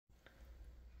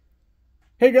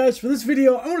Hey guys, for this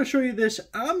video, I want to show you this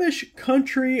Amish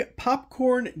country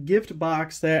popcorn gift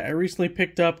box that I recently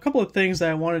picked up. A couple of things that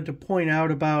I wanted to point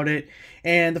out about it.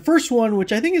 And the first one,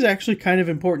 which I think is actually kind of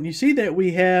important, you see that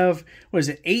we have,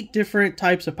 8 different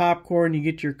types of popcorn. You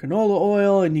get your canola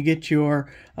oil and you get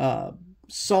your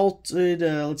salted,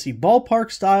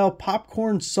 ballpark style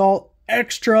popcorn salt,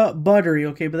 extra buttery.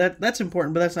 Okay, but that's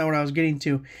important, but that's not what I was getting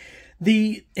to.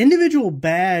 The individual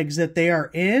bags that they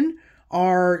are in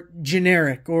are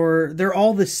generic, or they're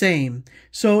all the same.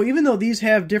 So even though these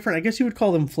have different, I guess you would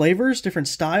call them flavors, different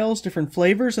styles, different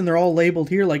flavors, and they're all labeled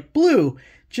here like blue,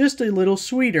 just a little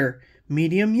sweeter,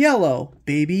 medium yellow,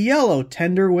 baby yellow,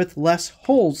 tender with less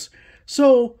holes.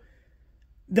 So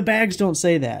the bags don't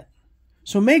say that.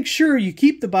 So make sure you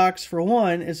keep the box for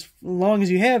one, as long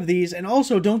as you have these, and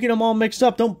also don't get them all mixed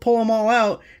up. Don't pull them all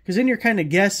out, because then you're kind of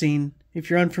guessing if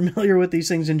you're unfamiliar with these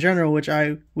things in general, which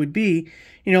I would be.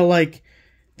 You know, like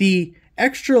the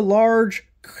extra large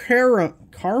caramel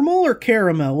or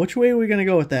caramel. Which way are we going to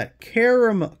go with that?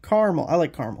 Caramel. I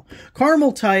like caramel.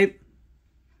 Caramel type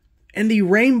and the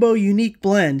rainbow unique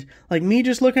blend. Like me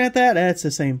just looking at that, that's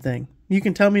the same thing. You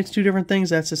can tell me it's two different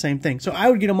things, that's the same thing. So I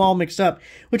would get them all mixed up,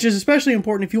 which is especially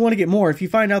important if you want to get more. If you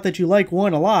find out that you like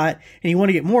one a lot and you want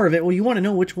to get more of it, well, you want to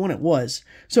know which one it was.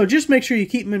 So just make sure you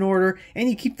keep them in order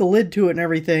and you keep the lid to it and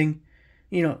everything,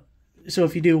 you know. So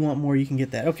if you do want more, you can get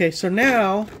that. Okay, so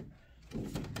now,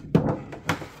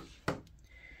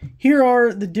 here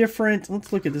are the different,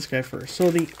 let's look at this guy first.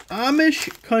 So the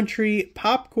Amish country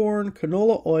popcorn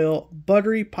canola oil,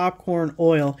 buttery popcorn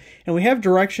oil. And we have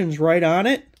directions right on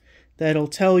it that'll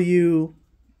tell you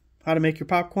how to make your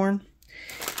popcorn.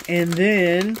 And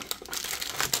then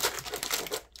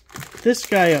this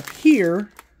guy up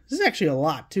here, this is actually a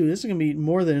lot too. This is going to be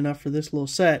more than enough for this little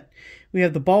set. We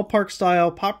have the ballpark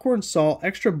style popcorn salt,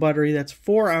 extra buttery. That's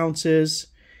 4 ounces.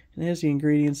 And there's the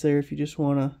ingredients there if you just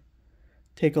want to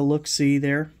take a look-see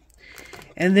there.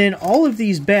 And then all of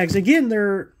these bags, again,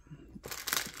 they're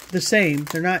the same.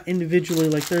 They're not individually,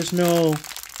 like there's no,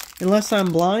 unless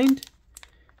I'm blind,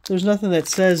 there's nothing that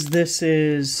says this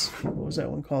is, what was that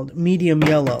one called? Medium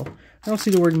yellow. I don't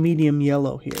see the word medium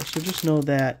yellow here, so just know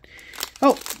that.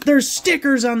 Oh, there's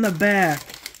stickers on the back.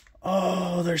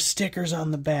 Oh, there's stickers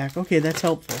on the back. Okay, that's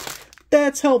helpful.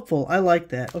 That's helpful. I like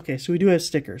that. Okay, so we do have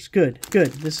stickers. Good, good.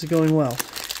 This is going well.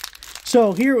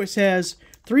 So here it says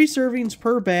 3 servings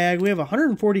per bag. We have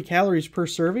 140 calories per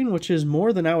serving, which is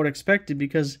more than I would expected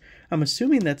because I'm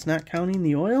assuming that's not counting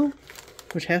the oil,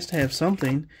 which has to have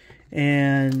something.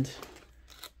 And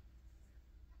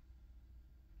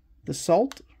the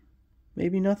salt,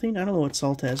 maybe nothing. I don't know what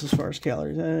salt has as far as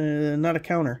calories. Not a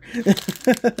counter.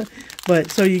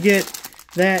 But so you get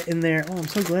that in there. Oh, I'm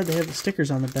so glad they have the stickers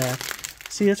on the back.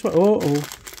 See, that's what.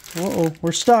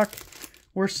 We're stuck.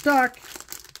 We're stuck.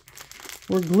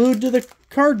 We're glued to the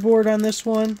cardboard on this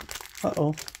one.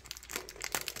 Uh-oh.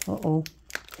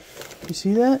 You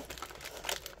see that?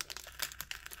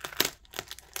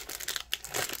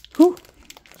 Whew.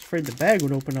 I was afraid the bag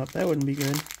would open up. That wouldn't be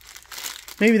good.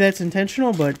 Maybe that's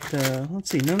intentional, but let's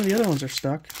see. None of the other ones are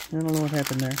stuck. I don't know what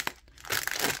happened there.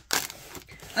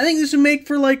 I think this would make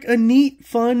for like a neat,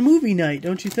 fun movie night,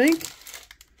 don't you think?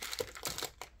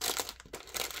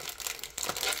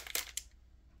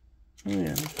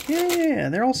 Oh, yeah,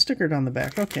 they're all stickered on the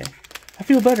back. Okay. I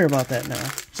feel better about that now.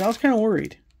 So I was kind of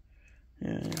worried.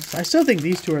 Yeah, I still think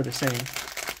these two are the same.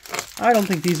 I don't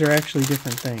think these are actually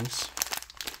different things.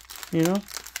 You know?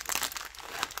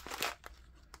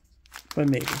 But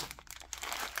maybe.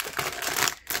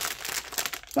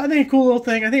 But I think a cool little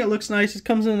thing. I think it looks nice. It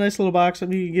comes in a nice little box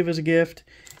that you can give as a gift.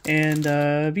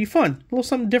 And be fun. A little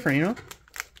something different, you know?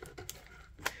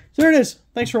 So there it is.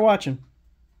 Thanks for watching.